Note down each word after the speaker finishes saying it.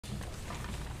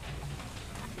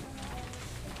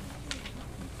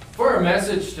For our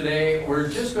message today, we're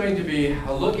just going to be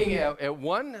looking at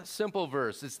one simple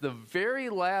verse. It's the very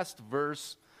last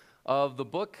verse of the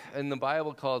book in the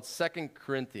Bible called 2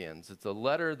 Corinthians. It's a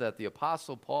letter that the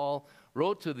Apostle Paul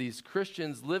wrote to these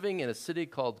Christians living in a city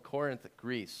called Corinth,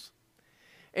 Greece.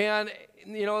 And,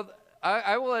 you know,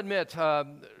 I will admit,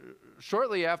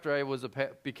 shortly after I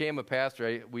became a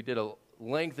pastor, we did a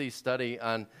lengthy study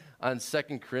on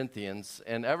 2 Corinthians.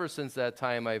 And ever since that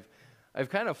time, I've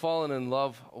kind of fallen in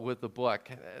love with the book.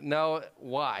 Now,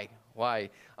 why? Why?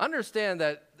 Understand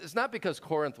that it's not because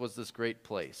Corinth was this great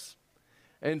place.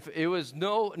 And it was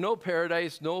no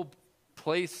paradise, no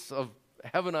place of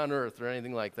heaven on earth or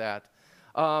anything like that.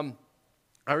 I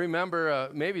remember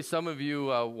maybe some of you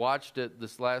watched it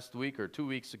this last week or 2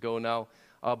 weeks ago now,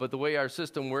 but the way our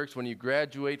system works, when you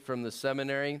graduate from the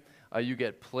seminary, you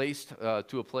get placed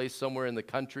to a place somewhere in the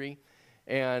country.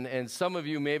 And some of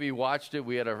you maybe watched it.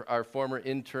 We had our former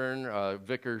intern,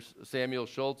 Vicar Samuel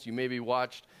Schultz. You maybe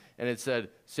watched, and it said,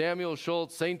 Samuel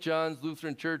Schultz, St. John's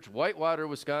Lutheran Church, Whitewater,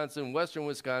 Wisconsin, Western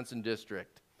Wisconsin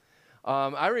District.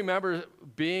 I remember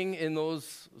being in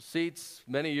those seats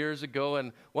many years ago,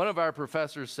 and one of our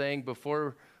professors saying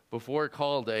before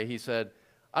call day, he said,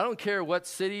 I don't care what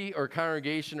city or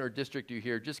congregation or district you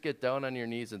hear, just get down on your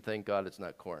knees and thank God it's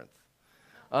not Corinth.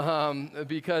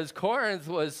 Because Corinth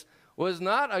was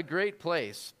not a great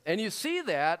place. And you see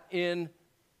that in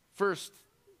 1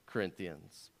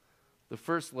 Corinthians, the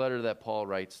first letter that Paul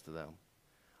writes to them.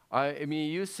 I mean,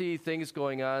 you see things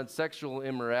going on, sexual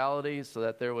immorality, so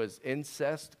that there was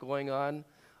incest going on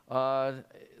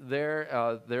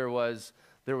there. There was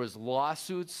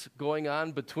lawsuits going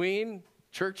on between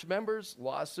church members,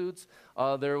 lawsuits.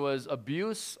 There was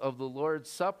abuse of the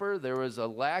Lord's Supper. There was a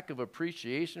lack of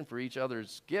appreciation for each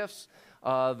other's gifts.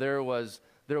 There was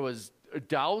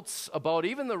doubts about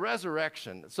even the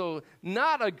resurrection. So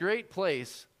not a great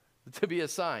place to be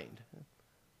assigned.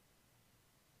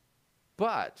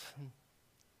 But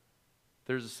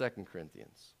there's a 2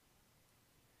 Corinthians.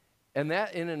 And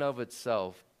that in and of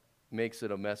itself makes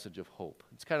it a message of hope.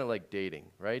 It's kind of like dating,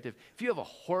 right? If you have a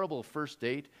horrible first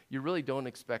date, you really don't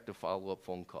expect a follow-up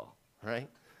phone call, right?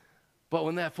 But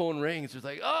when that phone rings, it's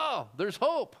like, oh, there's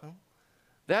hope.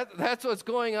 That's what's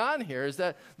going on here, is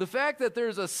that the fact that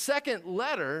there's a second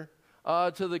letter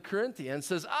to the Corinthians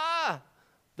says,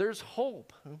 there's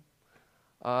hope.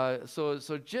 So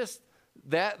just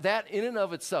that in and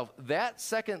of itself, that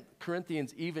 2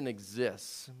 Corinthians even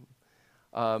exists,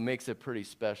 makes it pretty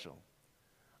special.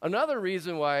 Another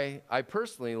reason why I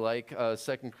personally like 2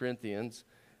 Corinthians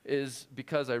is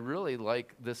because I really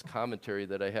like this commentary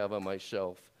that I have on my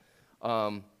shelf.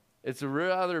 It's a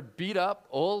rather beat up,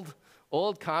 old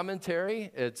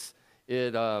commentary. It's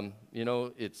yellowed.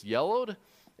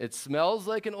 It smells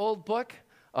like an old book.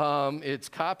 It's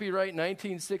copyright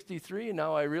 1963, and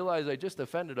now I realize I just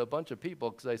offended a bunch of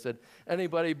people because I said,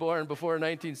 anybody born before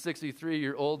 1963,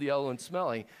 you're old, yellow, and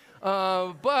smelly.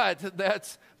 But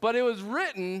it was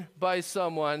written by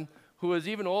someone who was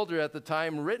even older at the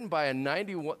time,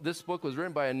 this book was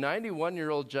written by a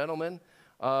 91-year-old gentleman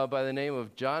by the name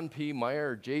of John P. Meyer,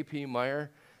 or J.P. Meyer,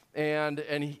 and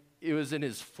it was in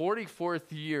his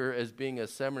 44th year as being a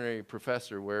seminary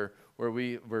professor where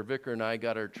Vicar and I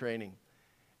got our training.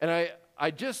 And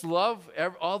I just love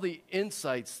all the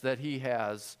insights that he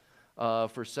has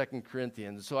for 2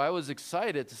 Corinthians. So I was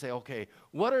excited to say, okay,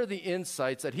 what are the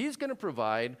insights that he's going to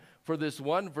provide for this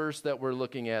one verse that we're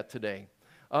looking at today?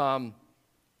 And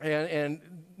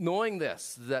knowing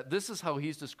that this is how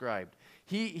he's described.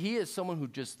 He is someone who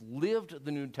just lived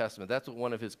the New Testament. That's what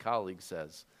one of his colleagues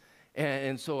says.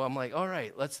 And so I'm like, all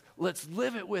right, let's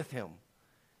live it with him.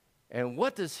 And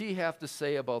what does he have to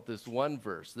say about this one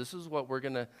verse? This is what we're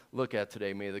going to look at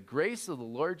today. May the grace of the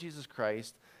Lord Jesus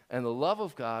Christ and the love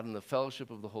of God and the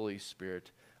fellowship of the Holy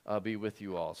Spirit be with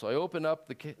you all. So I open up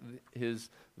his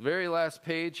very last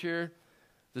page here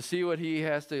to see what he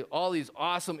has to, all these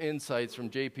awesome insights from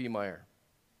J.P. Meyer.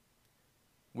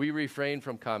 We refrain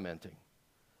from commenting.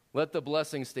 Let the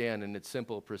blessing stand in its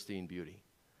simple, pristine beauty.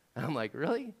 And I'm like,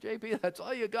 really, J.P., that's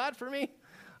all you got for me?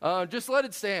 Just let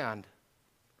it stand.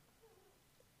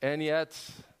 And yet,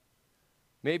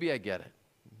 maybe I get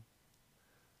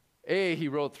it. He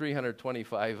wrote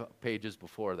 325 pages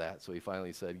before that, so he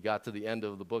finally said, got to the end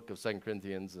of the book of 2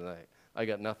 Corinthians, and I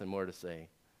got nothing more to say.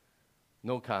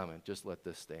 No comment, just let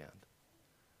this stand.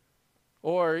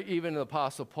 Or even the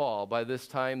Apostle Paul, by this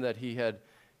time that he had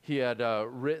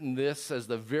written this as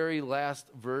the very last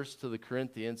verse to the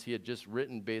Corinthians. He had just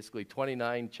written basically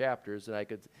 29 chapters, and I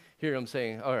could hear him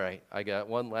saying, all right, I got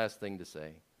one last thing to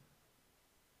say.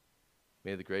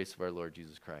 May the grace of our Lord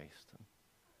Jesus Christ.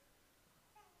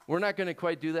 We're not going to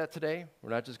quite do that today. We're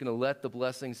not just going to let the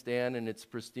blessing stand in its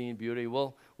pristine beauty.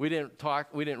 Well, we didn't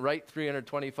write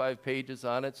 325 pages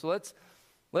on it. So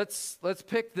let's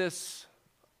pick this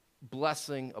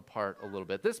blessing apart a little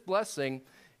bit. This blessing,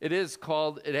 it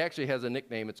actually has a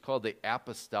nickname. It's called the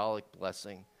apostolic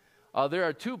blessing. There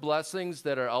are two blessings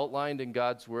that are outlined in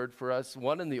God's word for us.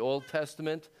 One in the Old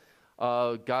Testament,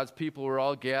 God's people were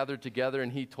all gathered together,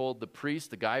 and he told the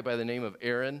priest, a guy by the name of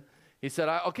Aaron, he said,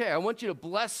 I want you to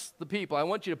bless the people. I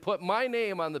want you to put my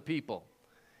name on the people.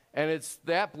 And it's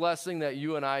that blessing that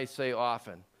you and I say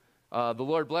often. The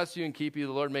Lord bless you and keep you.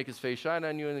 The Lord make his face shine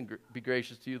on you and be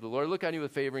gracious to you. The Lord look on you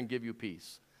with favor and give you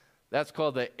peace. That's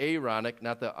called the Aaronic,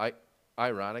 not the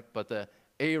ironic, but the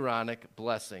Aaronic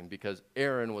blessing, because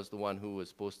Aaron was the one who was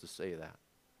supposed to say that.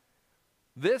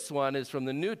 This one is from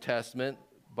the New Testament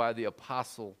by the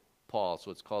Apostle Paul,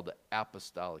 so it's called the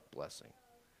apostolic blessing.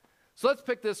 So let's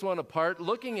pick this one apart,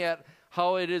 looking at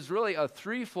how it is really a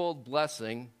threefold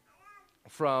blessing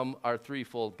from our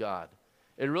threefold God.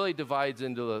 It really divides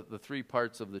into the three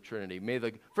parts of the Trinity.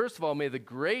 First of all, may the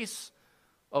grace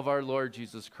of our Lord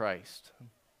Jesus Christ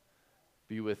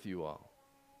be with you all.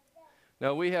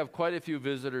 Now, we have quite a few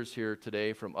visitors here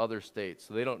today from other states,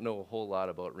 so they don't know a whole lot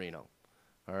about Reno.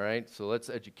 All right, so let's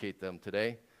educate them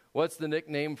today. What's the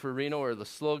nickname for Reno, or the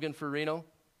slogan for Reno?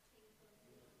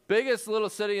 Biggest little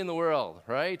city in the world,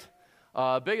 right?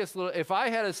 If I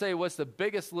had to say what's the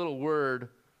biggest little word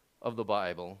of the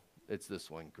Bible, it's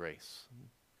this one, grace.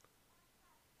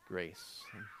 Grace.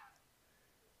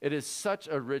 It is such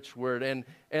a rich word,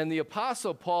 and the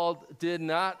Apostle Paul did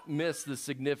not miss the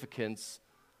significance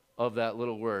of that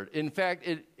little word. In fact,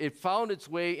 it found its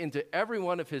way into every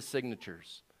one of his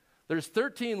signatures. There's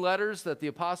 13 letters that the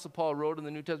Apostle Paul wrote in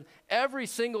the New Testament. Every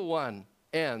single one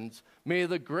ends, may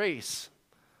the grace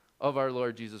of our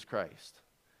Lord Jesus Christ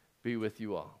be with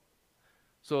you all.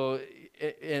 So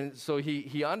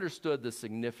he understood the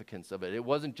significance of it. It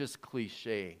wasn't just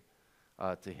cliche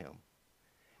to him.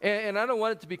 And I don't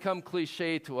want it to become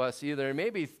cliche to us either.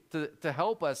 Maybe to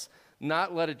help us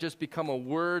not let it just become a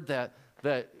word that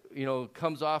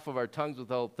comes off of our tongues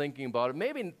without thinking about it.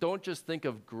 Maybe don't just think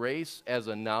of grace as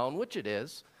a noun, which it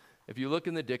is. If you look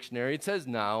in the dictionary, it says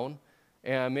noun.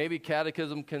 And maybe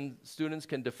catechism students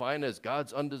can define it as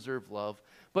God's undeserved love.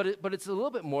 But it's a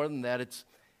little bit more than that.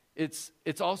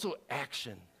 It's also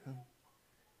action.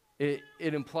 It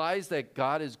implies that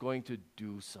God is going to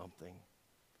do something.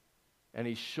 And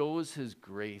he shows his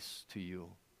grace to you.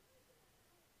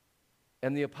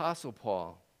 And the Apostle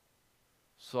Paul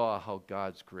saw how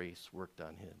God's grace worked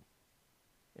on him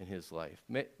in his life.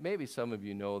 Maybe some of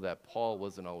you know that Paul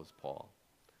wasn't always Paul.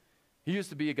 He used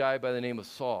to be a guy by the name of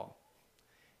Saul.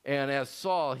 And as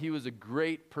Saul, he was a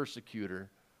great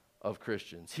persecutor of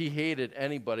Christians. He hated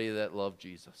anybody that loved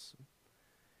Jesus.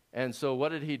 And so what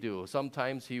did he do?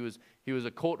 Sometimes he was a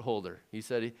coat holder. He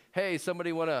said, hey,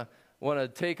 somebody want to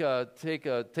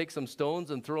take some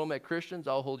stones and throw them at Christians?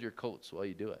 I'll hold your coats while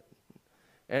you do it.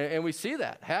 And we see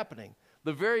that happening.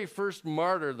 The very first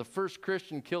martyr, the first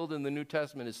Christian killed in the New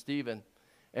Testament is Stephen.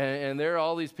 And there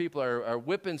all these people are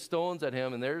whipping stones at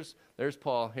him, and there's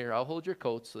Paul. Here, I'll hold your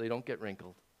coats so they don't get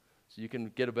wrinkled, so you can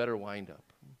get a better wind-up.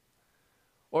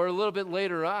 Or a little bit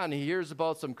later on, he hears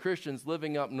about some Christians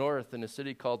living up north in a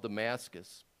city called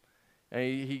Damascus.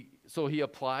 And so he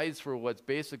applies for what's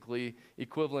basically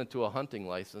equivalent to a hunting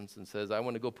license and says, I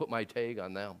want to go put my tag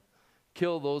on them.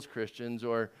 Kill those Christians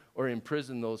or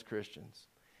imprison those Christians.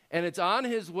 And it's on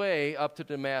his way up to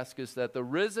Damascus that the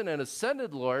risen and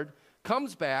ascended Lord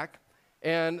comes back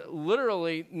and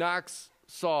literally knocks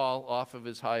Saul off of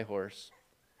his high horse.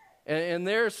 And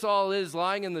there Saul is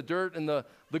lying in the dirt, and the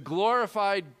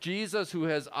glorified Jesus, who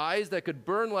has eyes that could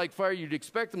burn like fire, you'd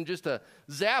expect him just to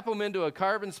zap him into a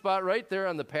carbon spot right there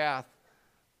on the path.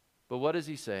 But what does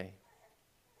he say?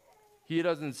 He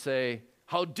doesn't say,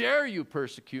 how dare you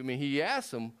persecute me? He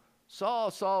asks him,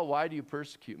 Saul, Saul, why do you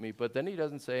persecute me? But then he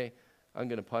doesn't say, I'm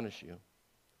going to punish you.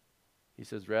 He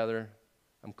says, rather,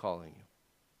 I'm calling you.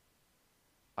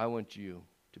 I want you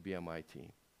to be on my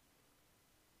team.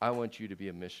 I want you to be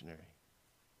a missionary.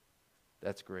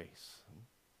 That's grace.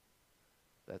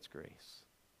 That's grace.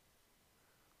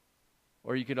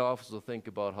 Or you can also think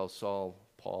about how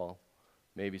Paul,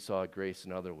 maybe saw grace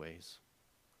in other ways.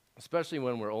 Especially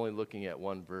when we're only looking at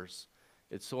one verse.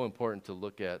 It's so important to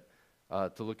look at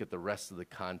the rest of the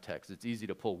context. It's easy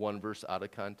to pull one verse out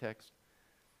of context.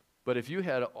 But if you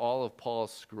had all of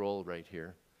Paul's scroll right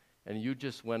here, and you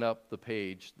just went up the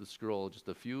page, the scroll, just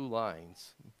a few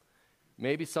lines,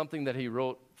 maybe something that he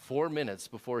wrote 4 minutes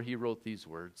before he wrote these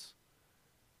words,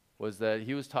 was that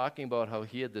he was talking about how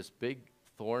he had this big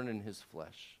thorn in his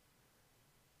flesh.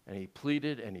 And he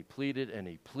pleaded and he pleaded and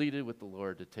he pleaded with the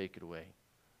Lord to take it away.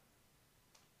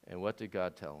 And what did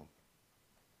God tell him?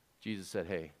 Jesus said,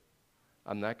 hey,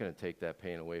 I'm not going to take that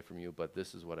pain away from you, but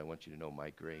this is what I want you to know, my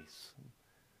grace.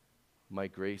 My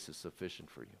grace is sufficient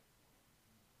for you.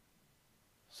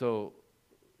 So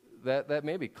that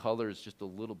maybe colors just a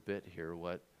little bit here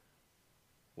what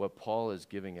Paul is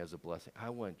giving as a blessing. I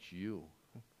want you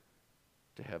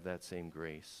to have that same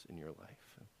grace in your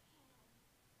life.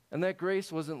 And that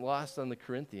grace wasn't lost on the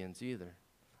Corinthians either.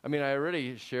 I mean, I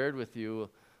already shared with you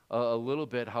a little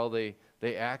bit how they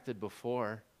acted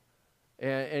before.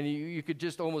 And you could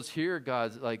just almost hear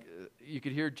God's, like, you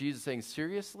could hear Jesus saying,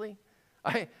 seriously?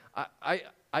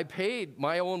 I paid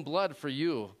my own blood for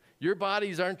you. Your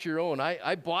bodies aren't your own.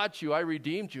 I bought you. I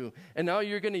redeemed you. And now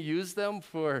you're going to use them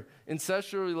for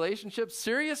incestual relationships?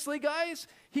 Seriously, guys?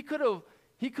 He could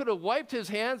have wiped his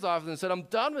hands off and said, I'm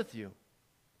done with you.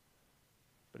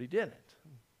 But he didn't.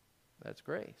 That's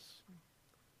grace.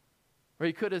 Or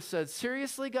he could have said,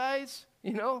 seriously, guys?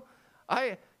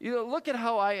 Look at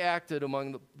how I acted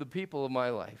among the people of my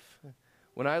life.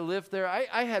 When I lived there,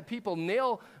 I had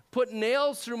people put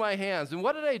nails through my hands. And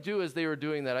what did I do as they were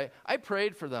doing that? I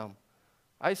prayed for them.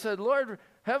 I said, Lord,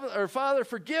 Father,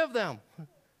 forgive them.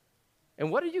 And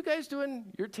what are you guys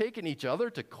doing? You're taking each other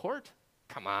to court?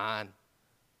 Come on.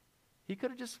 He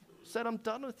could have just said, I'm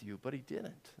done with you, but he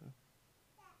didn't.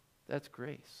 That's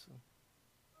grace.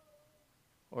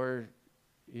 Or,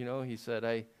 he said,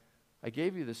 I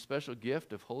gave you this special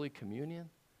gift of Holy Communion,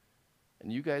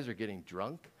 and you guys are getting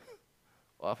drunk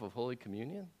off of Holy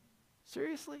Communion?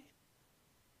 Seriously?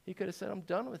 He could have said, I'm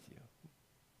done with you.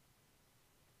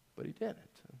 But he didn't.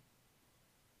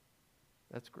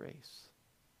 That's grace.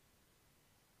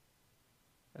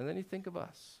 And then you think of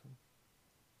us.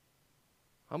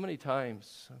 How many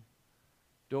times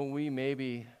don't we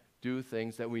maybe do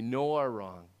things that we know are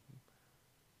wrong,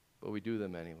 but we do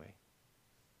them anyway?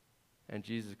 And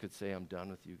Jesus could say, I'm done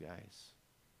with you guys.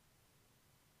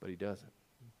 But he doesn't.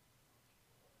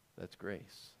 That's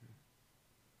grace.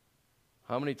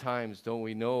 How many times don't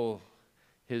we know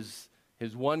his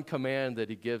one command that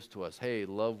he gives to us? Hey,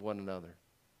 love one another.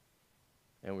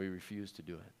 And we refuse to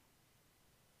do it.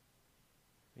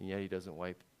 And yet he doesn't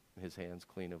wipe his hands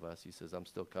clean of us. He says, I'm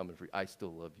still coming for you. I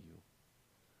still love you.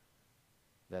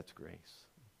 That's grace.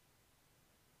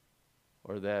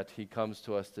 Or that he comes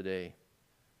to us today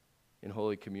in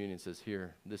Holy Communion and says,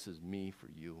 here, this is me for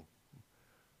you,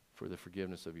 for the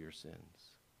forgiveness of your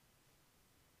sins.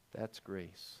 That's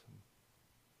grace.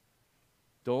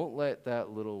 Don't let that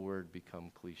little word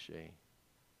become cliche,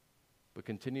 but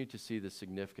continue to see the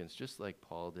significance, just like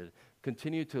Paul did.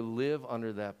 Continue to live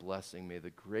under that blessing. May the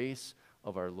grace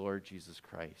of our Lord Jesus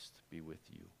Christ be with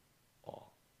you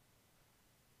all.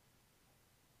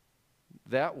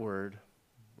 That word,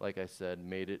 like I said,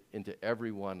 made it into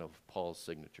every one of Paul's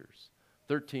signatures.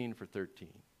 13 for 13.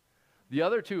 The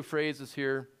other two phrases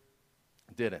here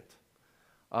didn't.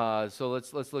 So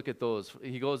let's look at those.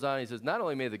 He goes on, he says, not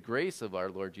only may the grace of our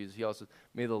Lord Jesus, he also says,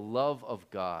 may the love of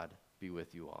God be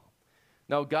with you all.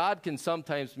 Now, God can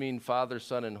sometimes mean Father,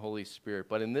 Son, and Holy Spirit,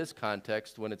 but in this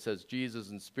context, when it says Jesus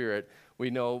and Spirit, we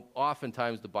know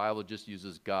oftentimes the Bible just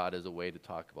uses God as a way to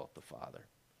talk about the Father.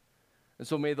 And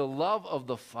so may the love of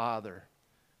the Father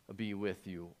be with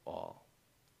you all.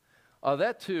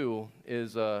 That too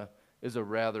is a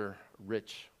rather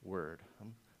rich word,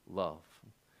 love.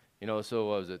 So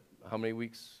what was it? How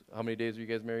many days are you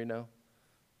guys married now?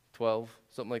 12,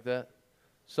 something like that?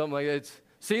 Something like that. It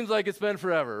seems like it's been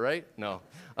forever, right? No.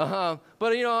 But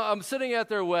I'm sitting at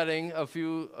their wedding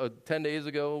 10 days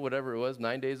ago, whatever it was,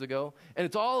 9 days ago, and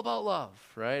it's all about love,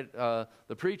 right?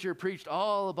 The preacher preached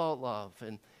all about love.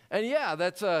 And yeah,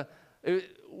 that's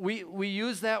we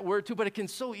use that word too, but it can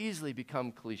so easily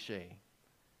become cliche.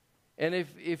 And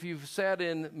if you've sat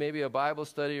in maybe a Bible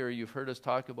study or you've heard us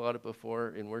talk about it before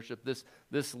in worship,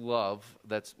 this love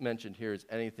that's mentioned here is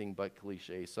anything but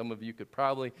cliche. Some of you could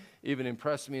probably even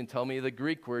impress me and tell me the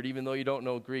Greek word, even though you don't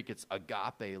know Greek. It's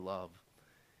agape love.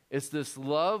 It's this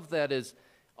love that is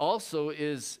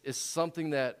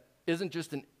something that isn't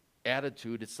just an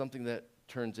attitude. It's something that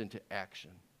turns into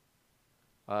action.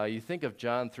 You think of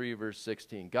John 3, verse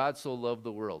 16. God so loved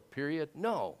the world, period?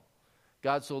 No.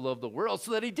 God so loved the world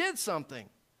so that he did something.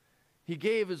 He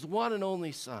gave his one and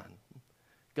only Son.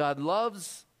 God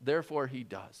loves, therefore he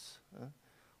does.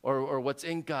 Or what's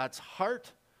in God's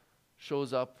heart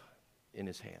shows up in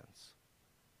his hands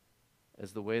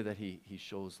as the way that he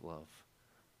shows love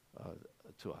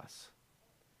to us.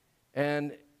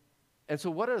 And so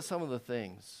what are some of the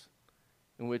things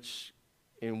in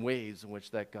ways in which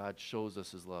that God shows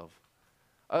us his love?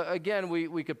 Again,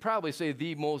 we could probably say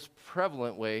the most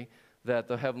prevalent way that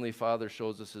the Heavenly Father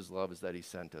shows us his love is that he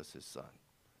sent us his Son.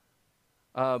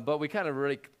 But we kind of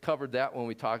really covered that when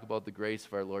we talk about the grace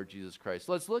of our Lord Jesus Christ.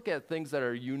 Let's look at things that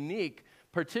are unique,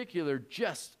 particular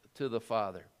just to the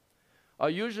Father.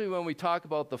 Usually when we talk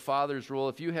about the Father's role,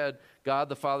 if you had God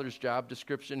the Father's job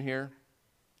description here,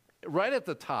 right at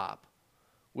the top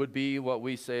would be what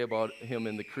we say about him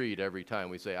in the creed every time.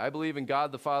 We say, I believe in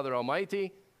God the Father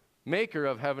Almighty, maker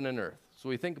of heaven and earth. So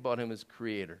we think about him as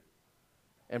creator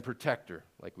and protector,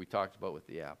 like we talked about with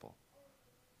the apple.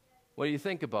 When you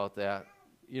think about that,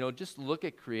 just look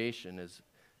at creation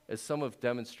as some of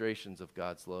demonstrations of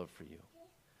God's love for you.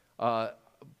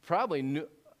 Probably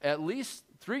at least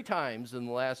 3 times in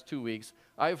the last 2 weeks,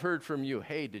 I've heard from you,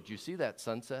 hey, did you see that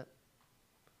sunset?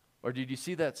 Or did you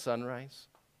see that sunrise?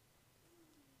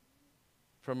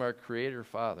 From our Creator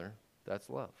Father, that's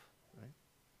love, right?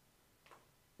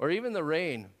 Or even the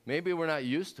rain. Maybe we're not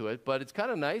used to it, but it's kind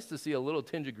of nice to see a little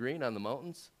tinge of green on the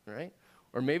mountains, right?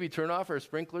 Or maybe turn off our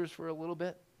sprinklers for a little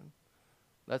bit.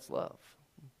 That's love.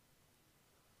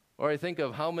 Or I think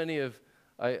of how many of,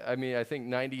 I think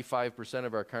 95%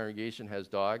 of our congregation has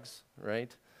dogs,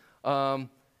 right?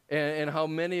 And how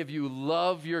many of you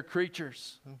love your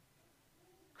creatures?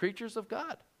 Creatures of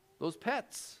God, those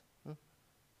pets.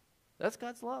 That's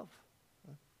God's love.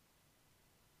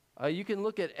 You can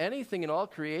look at anything in all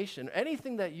creation,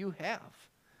 anything that you have.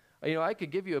 I could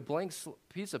give you a blank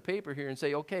piece of paper here and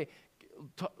say, okay,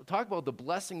 talk about the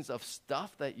blessings of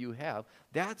stuff that you have.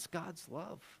 That's God's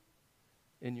love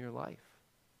in your life.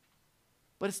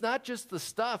 But it's not just the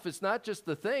stuff. It's not just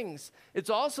the things.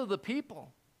 It's also the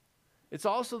people. It's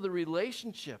also the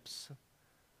relationships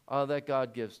that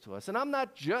God gives to us. And I'm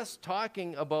not just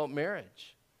talking about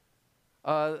marriage.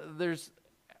 There's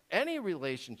any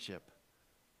relationship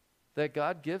that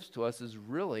God gives to us is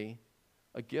really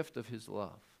a gift of his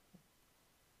love.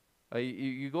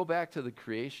 You go back to the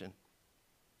creation.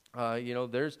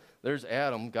 There's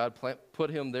Adam. God put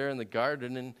him there in the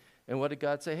garden, and what did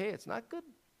God say? Hey, it's not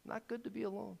good to be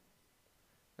alone.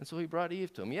 And so he brought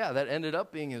Eve to him. Yeah, that ended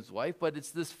up being his wife, but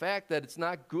it's this fact that it's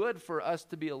not good for us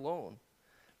to be alone.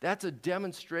 That's a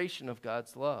demonstration of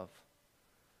God's love.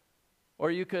 Or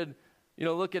you could,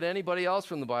 look at anybody else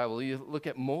from the Bible. You look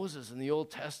at Moses in the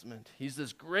Old Testament. He's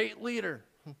this great leader.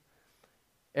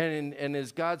 And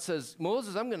as God says,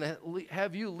 Moses, I'm going to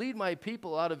have you lead my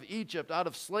people out of Egypt, out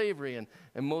of slavery. And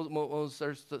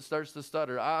Moses starts to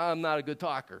stutter. I'm not a good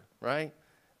talker, right?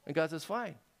 And God says,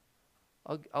 fine.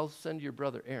 I'll send your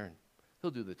brother Aaron.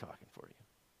 He'll do the talking for you.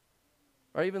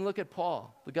 Or even look at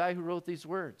Paul, the guy who wrote these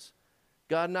words.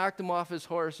 God knocked him off his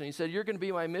horse and he said, you're going to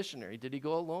be my missionary. Did he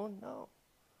go alone? No.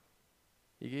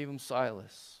 He gave him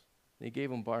Silas, and he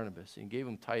gave him Barnabas, and he gave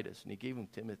him Titus, and he gave him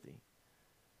Timothy.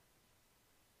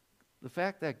 The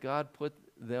fact that God put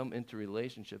them into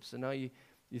relationships, and now you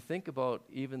think about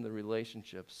even the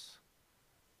relationships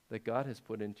that God has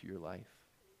put into your life.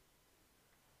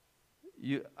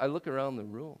 I look around the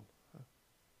room.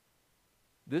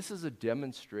 This is a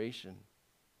demonstration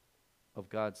of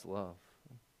God's love.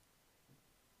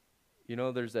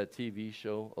 There's that TV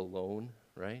show, Alone,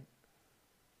 right?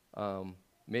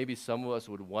 Maybe some of us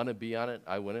would want to be on it.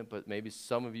 I wouldn't, but maybe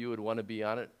some of you would want to be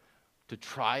on it to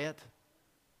try it.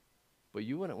 But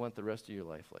you wouldn't want the rest of your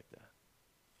life like that.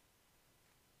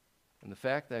 And the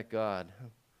fact that God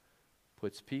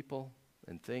puts people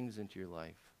and things into your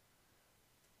life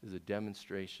is a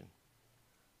demonstration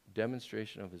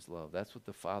of his love. That's what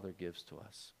the Father gives to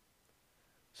us.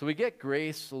 So we get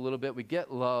grace a little bit. We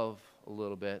get love a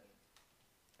little bit.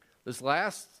 This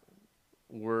last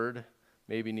word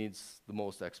maybe needs the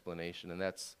most explanation, and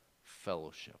that's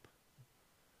fellowship.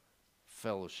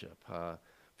 Fellowship. A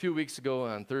few weeks ago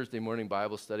on Thursday morning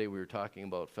Bible study, we were talking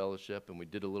about fellowship, and we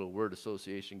did a little word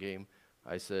association game.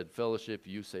 I said, fellowship,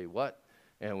 you say what?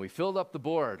 And we filled up the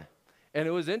board. And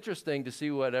it was interesting to see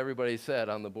what everybody said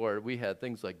on the board. We had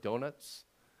things like donuts,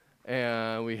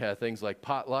 and we had things like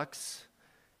potlucks,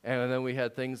 and then we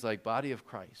had things like body of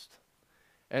Christ.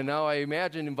 And now I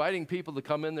imagine inviting people to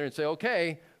come in there and say,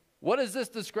 okay, what is this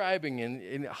describing?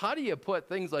 And how do you put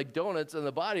things like donuts and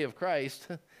the body of Christ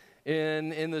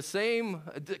in the same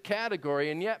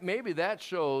category? And yet maybe that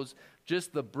shows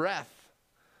just the breadth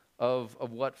of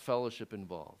what fellowship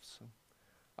involves.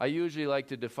 I usually like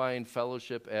to define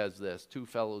fellowship as this: 2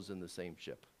 fellows in the same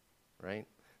ship, right?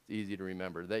 It's easy to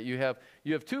remember that you have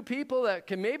 2 people that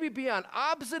can maybe be on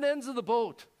opposite ends of the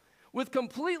boat with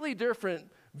completely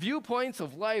different viewpoints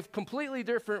of life, completely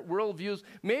different worldviews.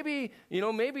 Maybe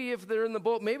if they're in the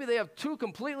boat, maybe they have 2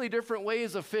 completely different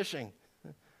ways of fishing.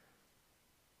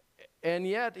 And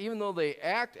yet, even though they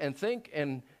act and think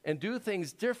and do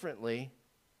things differently,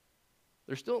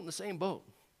 they're still in the same boat.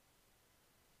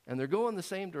 And they're going the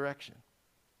same direction.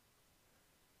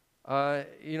 Or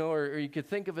you could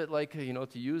think of it like,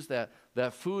 to use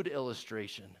that food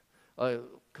illustration. A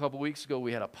couple weeks ago,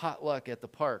 we had a potluck at the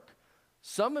park.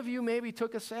 Some of you maybe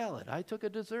took a salad. I took a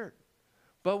dessert.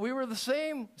 But we were the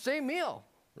same meal,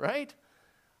 right?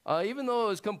 Even though it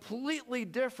was completely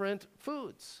different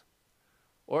foods.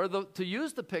 Or to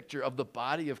use the picture of the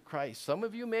body of Christ. Some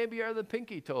of you maybe are the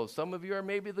pinky toe. Some of you are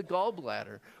maybe the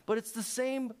gallbladder. But it's the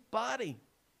same body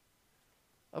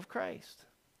of Christ.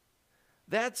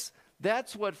 That's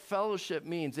what fellowship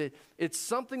means. It's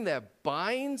something that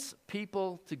binds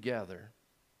people together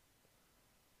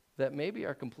that maybe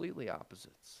are completely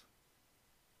opposites.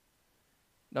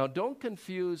 Now, don't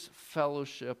confuse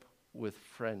fellowship with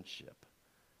friendship.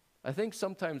 I think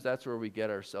sometimes that's where we get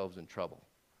ourselves in trouble.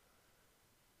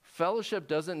 Fellowship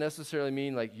doesn't necessarily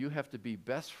mean like you have to be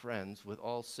best friends with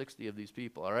all 60 of these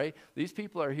people, all right? These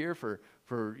people are here for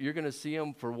you're going to see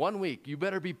them for 1 week. You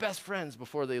better be best friends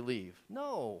before they leave.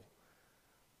 No.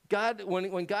 God,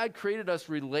 when God created us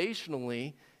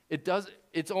relationally,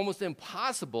 it's almost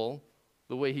impossible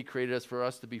the way he created us for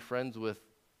us to be friends with.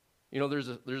 There's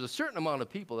a certain amount of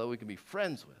people that we can be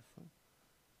friends with.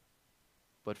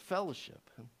 But fellowship,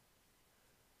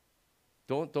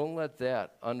 don't let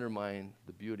that undermine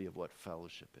the beauty of what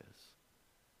fellowship is.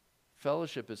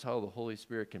 Fellowship is how the Holy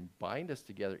Spirit can bind us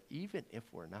together even if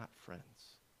we're not friends.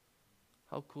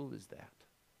 How cool is that?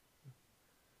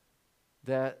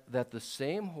 That the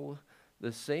same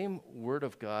Word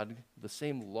of God, the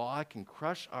same law can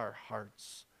crush our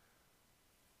hearts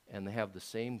and they have the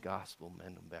same gospel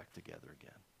mend them back together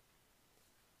again.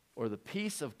 Or the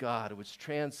peace of God, which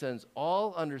transcends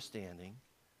all understanding,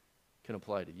 can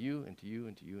apply to you and to you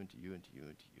and to you and to you and to you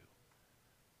and to you.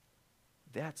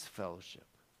 That's fellowship.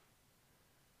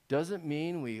 Doesn't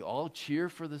mean we all cheer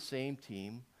for the same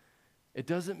team. It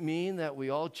doesn't mean that we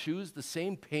all choose the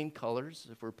same paint colors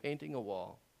if we're painting a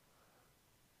wall.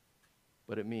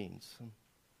 But it means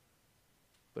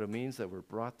that we're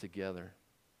brought together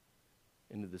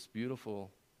into this beautiful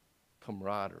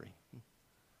camaraderie,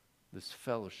 this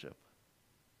fellowship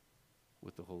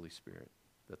with the Holy Spirit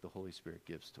that the Holy Spirit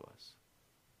gives to us.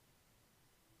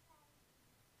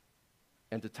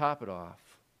 And to top it off,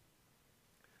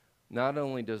 not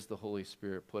only does the Holy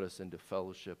Spirit put us into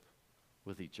fellowship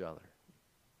with each other,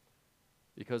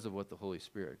 because of what the Holy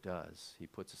Spirit does, he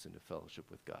puts us into fellowship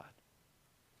with God.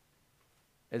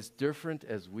 As different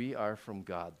as we are from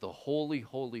God, the holy,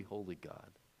 holy, holy God,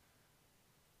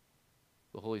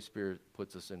 the Holy Spirit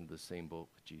puts us into the same boat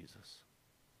with Jesus.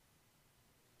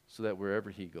 So that wherever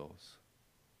he goes,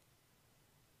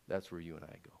 that's where you and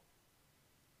I go.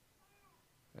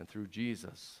 And through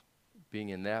Jesus, being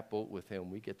in that boat with him,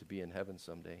 we get to be in heaven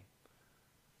someday,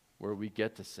 where we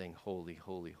get to sing holy,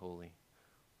 holy, holy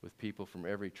with people from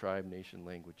every tribe, nation,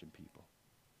 language, and people.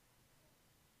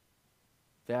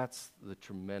 That's the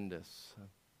tremendous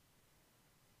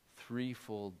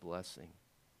threefold blessing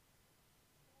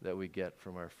that we get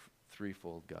from our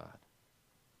threefold God.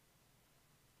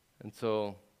 And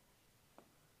so,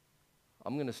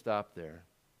 I'm going to stop there.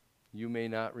 You may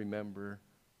not remember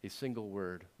a single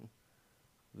word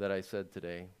that I said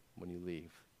today when you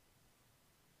leave.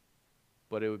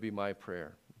 But it would be my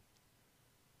prayer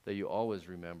that you always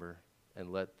remember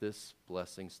and let this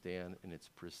blessing stand in its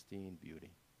pristine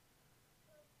beauty.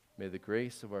 May the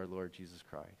grace of our Lord Jesus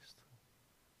Christ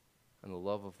and the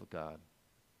love of God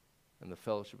and the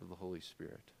fellowship of the Holy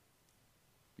Spirit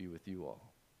be with you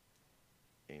all.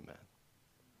 Amen.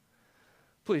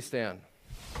 Please stand.